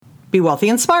Be Wealthy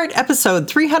and Smart, episode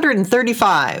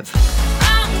 335.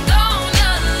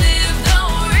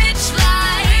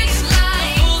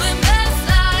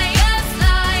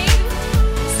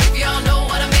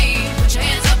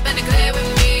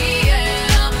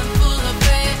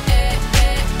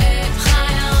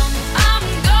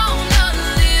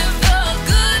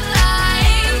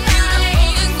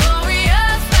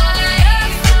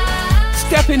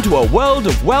 Step into a world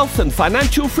of wealth and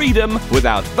financial freedom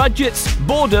without budgets,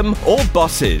 boredom, or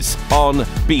bosses on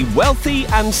Be Wealthy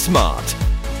and Smart.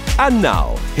 And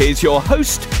now, here's your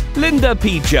host, Linda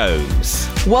P. Jones.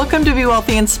 Welcome to Be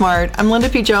Wealthy and Smart. I'm Linda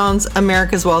P. Jones,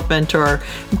 America's Wealth Mentor,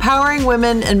 empowering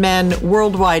women and men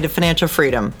worldwide to financial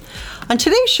freedom. On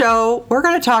today's show, we're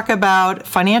going to talk about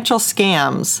financial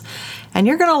scams. And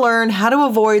you're going to learn how to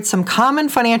avoid some common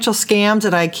financial scams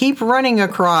that I keep running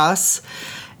across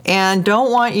and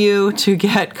don't want you to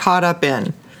get caught up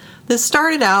in. This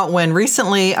started out when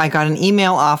recently I got an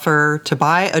email offer to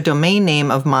buy a domain name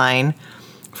of mine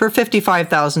for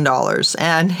 $55,000.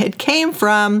 And it came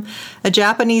from a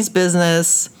Japanese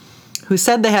business who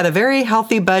said they had a very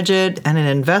healthy budget and an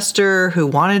investor who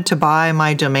wanted to buy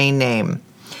my domain name.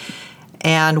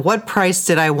 And what price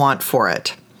did I want for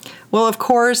it? Well, of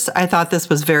course, I thought this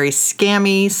was very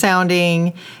scammy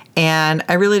sounding, and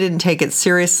I really didn't take it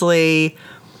seriously.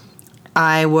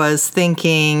 I was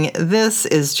thinking, this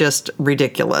is just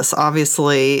ridiculous.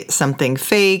 Obviously, something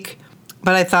fake.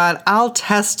 But I thought, I'll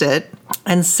test it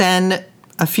and send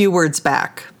a few words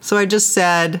back. So I just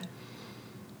said,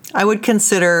 I would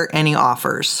consider any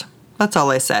offers. That's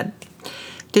all I said.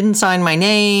 Didn't sign my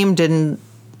name, didn't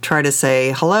try to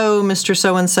say, hello, Mr.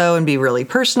 So-and-so, and be really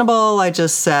personable. I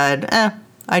just said,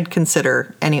 I'd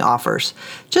consider any offers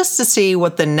just to see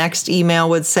what the next email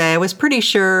would say. I was pretty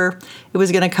sure it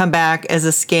was going to come back as a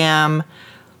scam,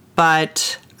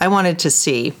 but I wanted to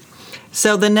see.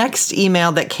 So the next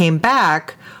email that came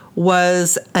back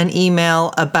was an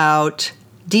email about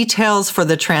details for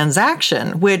the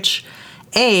transaction, which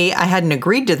A, I hadn't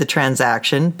agreed to the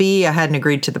transaction, B, I hadn't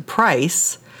agreed to the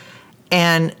price,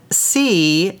 and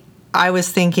C, I was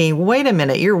thinking, wait a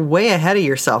minute, you're way ahead of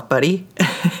yourself, buddy.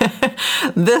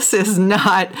 This is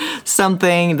not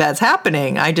something that's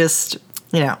happening. I just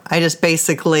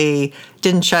basically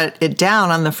didn't shut it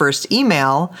down on the first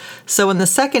email. So when the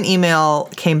second email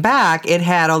came back, it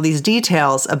had all these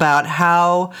details about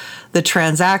how the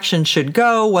transaction should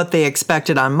go, what they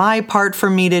expected on my part for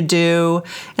me to do.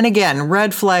 And again,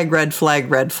 red flag, red flag,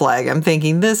 red flag. I'm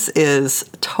thinking this is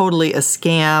totally a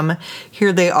scam.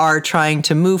 Here they are trying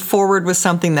to move forward with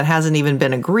something that hasn't even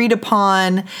been agreed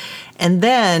upon. And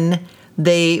then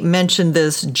they mentioned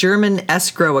this German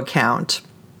escrow account.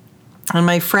 And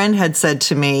my friend had said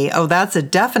to me, oh, that's a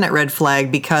definite red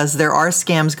flag because there are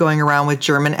scams going around with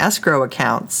German escrow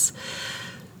accounts.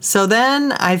 So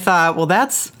then I thought, well,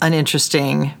 that's an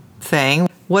interesting thing.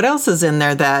 What else is in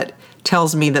there that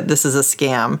tells me that this is a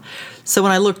scam? So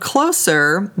when I looked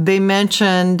closer, they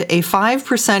mentioned a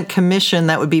 5% commission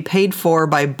that would be paid for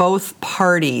by both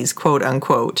parties, quote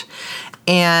unquote.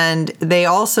 And they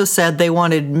also said they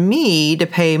wanted me to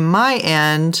pay my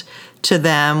end to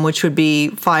them, which would be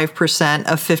 5%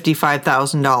 of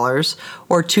 $55,000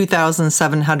 or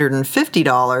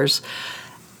 $2,750.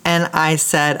 And I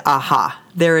said, aha,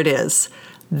 there it is.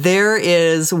 There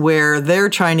is where they're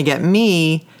trying to get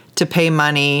me to pay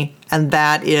money, and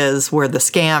that is where the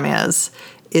scam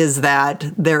is that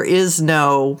there is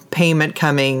no payment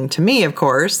coming to me, of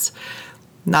course.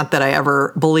 Not that I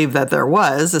ever believed that there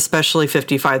was, especially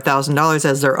 $55,000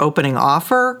 as their opening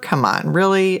offer. Come on,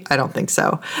 really? I don't think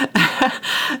so.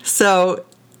 So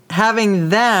having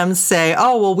them say,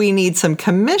 oh, well, we need some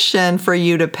commission for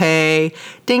you to pay,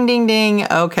 ding, ding,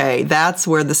 ding. Okay, that's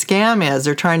where the scam is.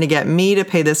 They're trying to get me to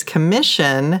pay this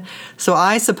commission so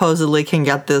I supposedly can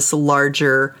get this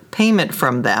larger payment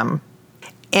from them.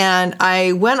 And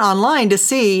I went online to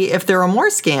see if there were more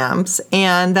scams,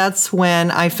 and that's when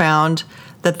I found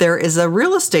that there is a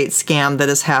real estate scam that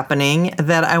is happening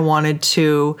that I wanted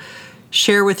to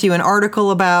share with you an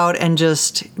article about and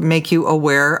just make you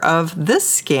aware of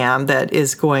this scam that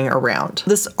is going around.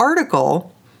 This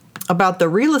article about the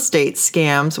real estate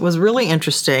scams was really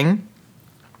interesting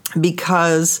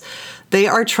because they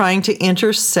are trying to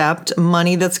intercept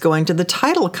money that's going to the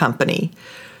title company.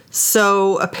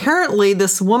 So apparently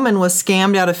this woman was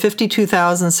scammed out of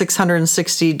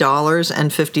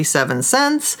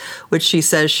 $52,660.57, which she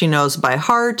says she knows by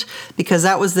heart because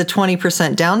that was the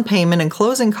 20% down payment and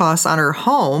closing costs on her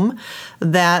home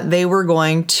that they were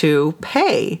going to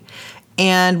pay.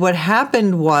 And what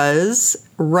happened was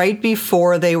right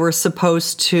before they were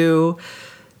supposed to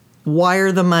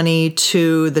wire the money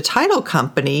to the title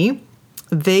company,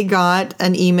 they got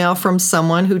an email from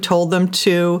someone who told them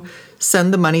to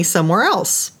send the money somewhere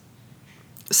else.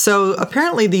 So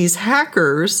apparently these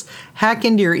hackers hack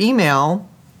into your email,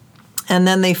 and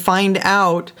then they find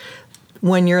out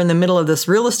when you're in the middle of this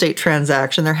real estate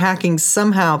transaction. They're hacking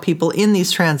somehow people in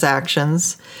these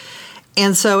transactions.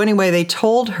 And so anyway, they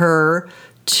told her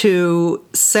to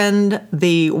send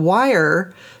the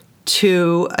wire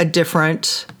to a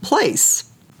different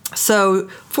place. So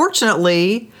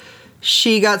fortunately,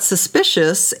 she got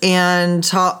suspicious and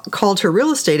called her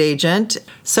real estate agent.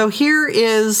 So here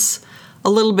is a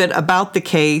little bit about the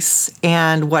case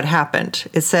and what happened.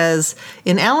 It says,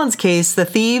 in Alan's case, the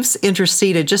thieves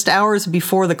interceded just hours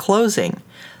before the closing.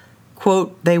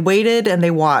 Quote, they waited and they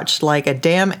watched like a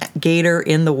damn gator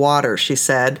in the water, she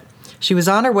said. She was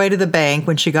on her way to the bank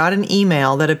when she got an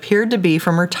email that appeared to be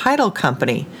from her title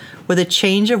company with a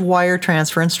change of wire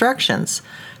transfer instructions.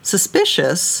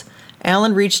 Suspicious,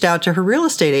 Alan reached out to her real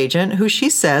estate agent, who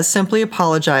she says simply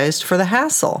apologized for the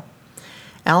hassle.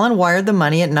 Alan wired the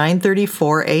money at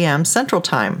 9:34 a.m. Central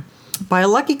Time. By a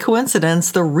lucky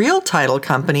coincidence, the real title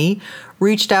company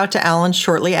reached out to Alan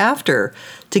shortly after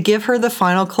to give her the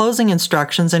final closing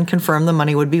instructions and confirm the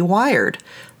money would be wired.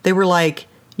 They were like,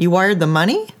 "You wired the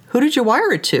money? Who did you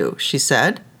wire it to?" she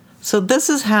said. So this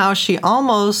is how she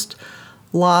almost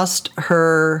lost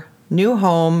her new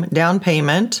home down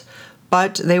payment,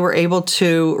 but they were able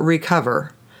to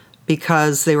recover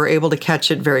because they were able to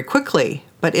catch it very quickly.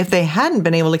 But if they hadn't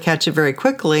been able to catch it very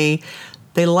quickly,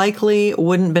 they likely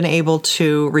wouldn't have been able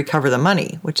to recover the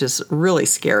money, which is really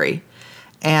scary.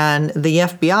 And the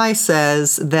FBI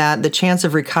says that the chance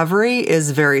of recovery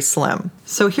is very slim.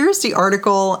 So here's the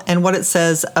article and what it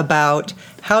says about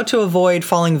how to avoid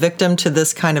falling victim to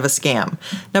this kind of a scam.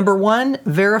 Number one,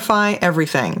 verify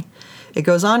everything. It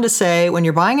goes on to say, when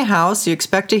you're buying a house, you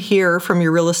expect to hear from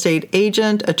your real estate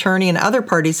agent, attorney, and other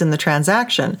parties in the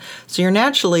transaction. So you're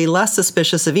naturally less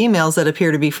suspicious of emails that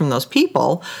appear to be from those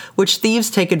people, which thieves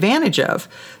take advantage of.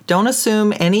 Don't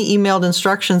assume any emailed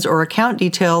instructions or account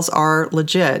details are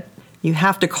legit. You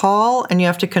have to call and you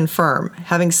have to confirm.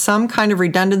 Having some kind of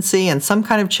redundancy and some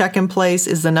kind of check in place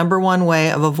is the number one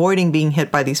way of avoiding being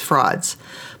hit by these frauds.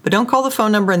 But don't call the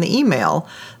phone number in the email.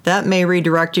 That may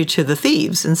redirect you to the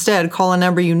thieves. Instead, call a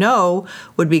number you know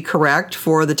would be correct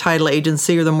for the title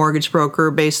agency or the mortgage broker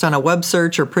based on a web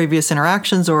search or previous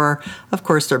interactions or, of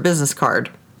course, their business card.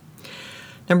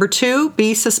 Number two,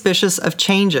 be suspicious of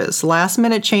changes.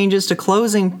 Last-minute changes to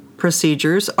closing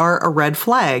procedures are a red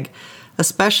flag,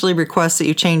 especially requests that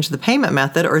you change the payment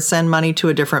method or send money to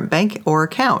a different bank or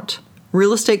account.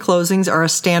 Real estate closings are a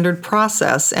standard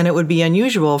process, and it would be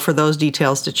unusual for those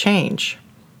details to change.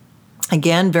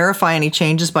 Again, verify any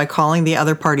changes by calling the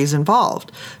other parties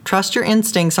involved. Trust your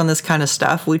instincts on this kind of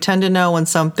stuff. We tend to know when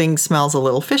something smells a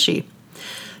little fishy.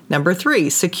 Number three,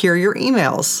 secure your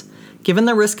emails. Given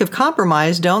the risk of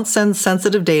compromise, don't send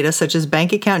sensitive data such as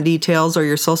bank account details or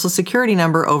your social security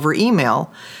number over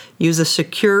email. Use a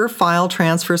secure file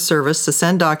transfer service to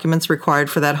send documents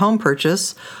required for that home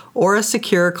purchase, or a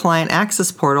secure client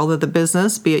access portal that the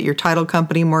business, be it your title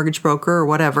company, mortgage broker, or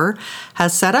whatever,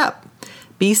 has set up.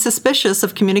 Be suspicious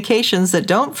of communications that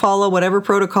don't follow whatever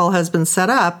protocol has been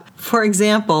set up. For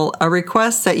example, a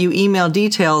request that you email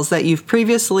details that you've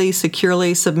previously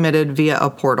securely submitted via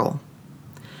a portal.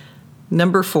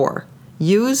 Number four,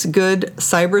 use good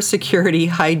cybersecurity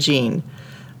hygiene.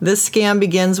 This scam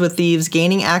begins with thieves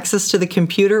gaining access to the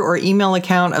computer or email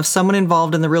account of someone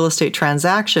involved in the real estate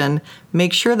transaction.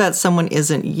 Make sure that someone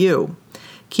isn't you.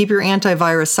 Keep your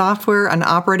antivirus software and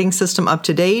operating system up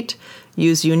to date.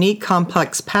 Use unique,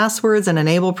 complex passwords and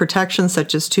enable protections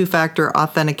such as two-factor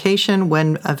authentication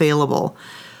when available.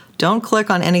 Don't click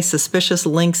on any suspicious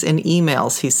links in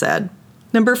emails, he said.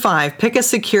 Number five, pick a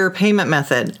secure payment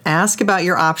method. Ask about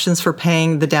your options for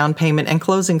paying the down payment and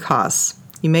closing costs.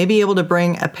 You may be able to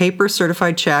bring a paper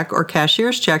certified check or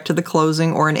cashier's check to the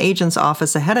closing or an agent's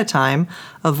office ahead of time,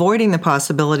 avoiding the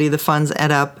possibility the funds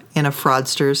end up in a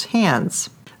fraudster's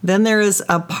hands. Then there is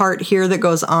a part here that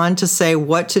goes on to say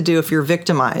what to do if you're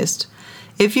victimized.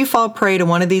 If you fall prey to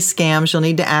one of these scams, you'll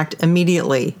need to act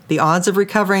immediately. The odds of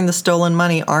recovering the stolen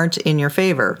money aren't in your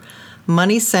favor.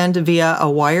 Money sent via a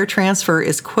wire transfer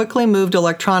is quickly moved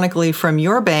electronically from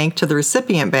your bank to the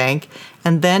recipient bank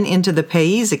and then into the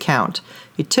payee's account.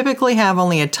 You typically have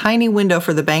only a tiny window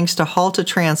for the banks to halt a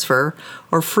transfer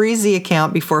or freeze the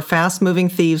account before fast-moving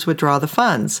thieves withdraw the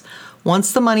funds.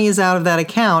 Once the money is out of that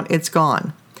account, it's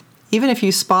gone. Even if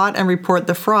you spot and report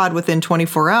the fraud within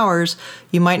 24 hours,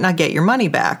 you might not get your money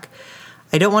back.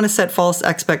 I don't want to set false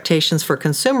expectations for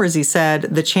consumers, he said.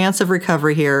 The chance of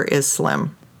recovery here is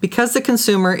slim. Because the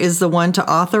consumer is the one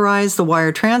to authorize the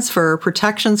wire transfer,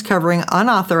 protections covering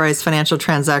unauthorized financial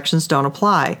transactions don't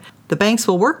apply. The banks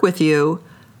will work with you,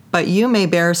 but you may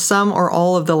bear some or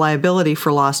all of the liability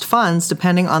for lost funds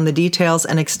depending on the details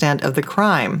and extent of the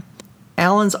crime.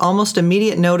 Allen's almost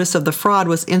immediate notice of the fraud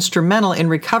was instrumental in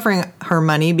recovering her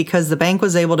money because the bank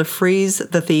was able to freeze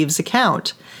the thieves'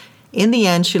 account. In the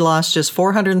end, she lost just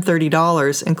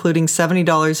 $430, including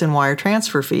 $70 in wire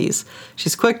transfer fees.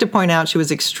 She's quick to point out she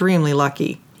was extremely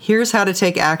lucky. Here's how to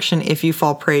take action if you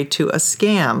fall prey to a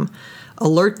scam.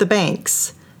 Alert the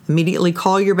banks. Immediately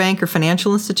call your bank or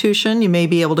financial institution. You may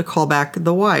be able to call back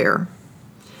the wire.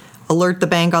 Alert the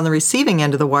bank on the receiving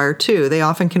end of the wire, too. They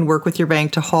often can work with your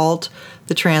bank to halt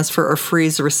the transfer or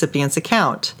freeze the recipient's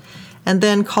account. And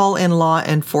then call in law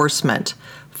enforcement.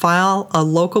 File a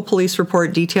local police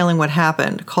report detailing what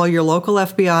happened. Call your local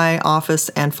FBI office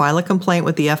and file a complaint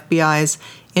with the FBI's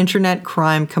Internet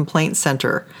Crime Complaint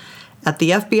Center. At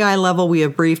the FBI level, we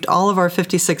have briefed all of our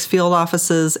 56 field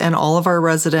offices and all of our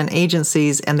resident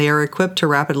agencies, and they are equipped to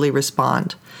rapidly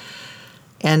respond.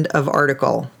 End of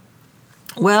article.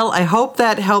 Well, I hope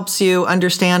that helps you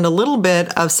understand a little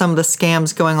bit of some of the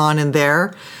scams going on in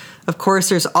there. Of course,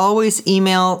 there's always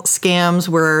email scams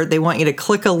where they want you to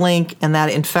click a link and that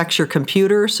infects your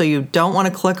computer, so you don't want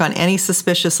to click on any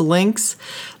suspicious links.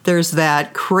 There's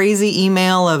that crazy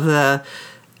email of the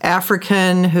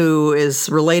African who is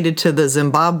related to the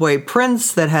Zimbabwe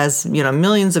prince that has,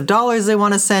 millions of dollars they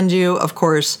want to send you. Of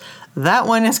course, that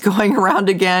one is going around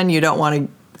again. You don't want to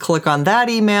click on that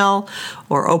email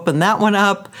or open that one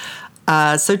up.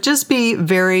 So just be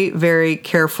very, very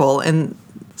careful. And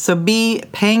so be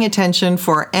paying attention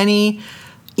for any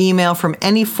email from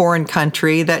any foreign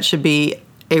country. That should be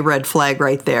a red flag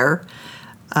right there.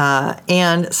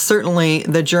 And certainly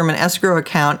the German escrow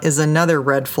account is another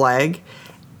red flag.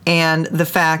 And the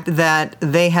fact that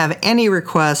they have any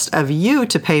request of you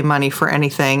to pay money for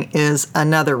anything is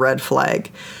another red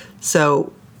flag.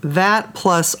 So that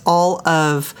plus all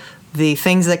of the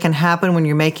things that can happen when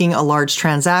you're making a large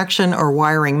transaction or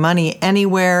wiring money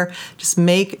anywhere, just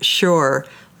make sure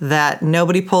that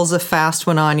nobody pulls a fast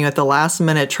one on you at the last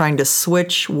minute trying to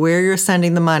switch where you're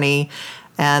sending the money,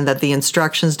 and that the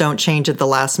instructions don't change at the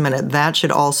last minute. That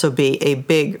should also be a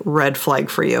big red flag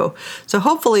for you. So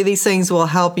hopefully these things will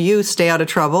help you stay out of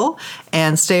trouble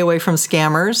and stay away from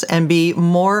scammers and be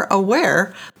more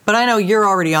aware. But I know you're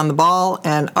already on the ball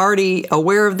and already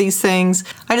aware of these things.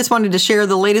 I just wanted to share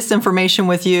the latest information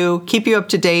with you, keep you up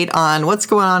to date on what's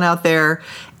going on out there.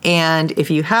 And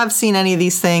if you have seen any of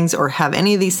these things or have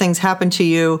any of these things happen to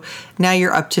you, now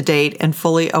you're up to date and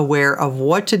fully aware of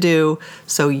what to do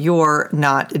so you're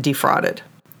not defrauded.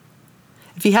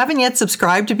 If you haven't yet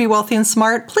subscribed to Be Wealthy and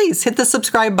Smart, please hit the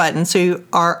subscribe button so you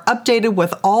are updated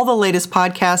with all the latest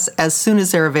podcasts as soon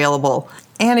as they're available.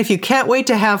 And if you can't wait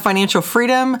to have financial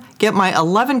freedom, get my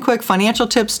 11 quick financial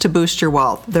tips to boost your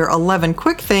wealth. They're 11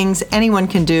 quick things anyone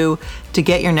can do to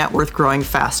get your net worth growing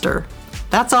faster.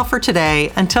 That's all for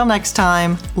today. Until next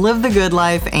time, live the good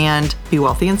life and be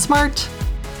wealthy and smart.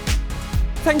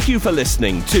 Thank you for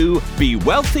listening to Be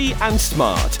Wealthy and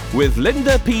Smart with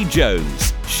Linda P.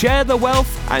 Jones. Share the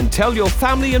wealth and tell your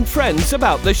family and friends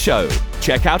about the show.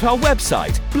 Check out our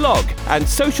website, blog, and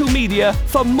social media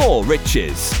for more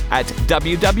riches at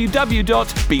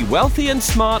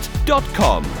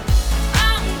www.bewealthyandsmart.com.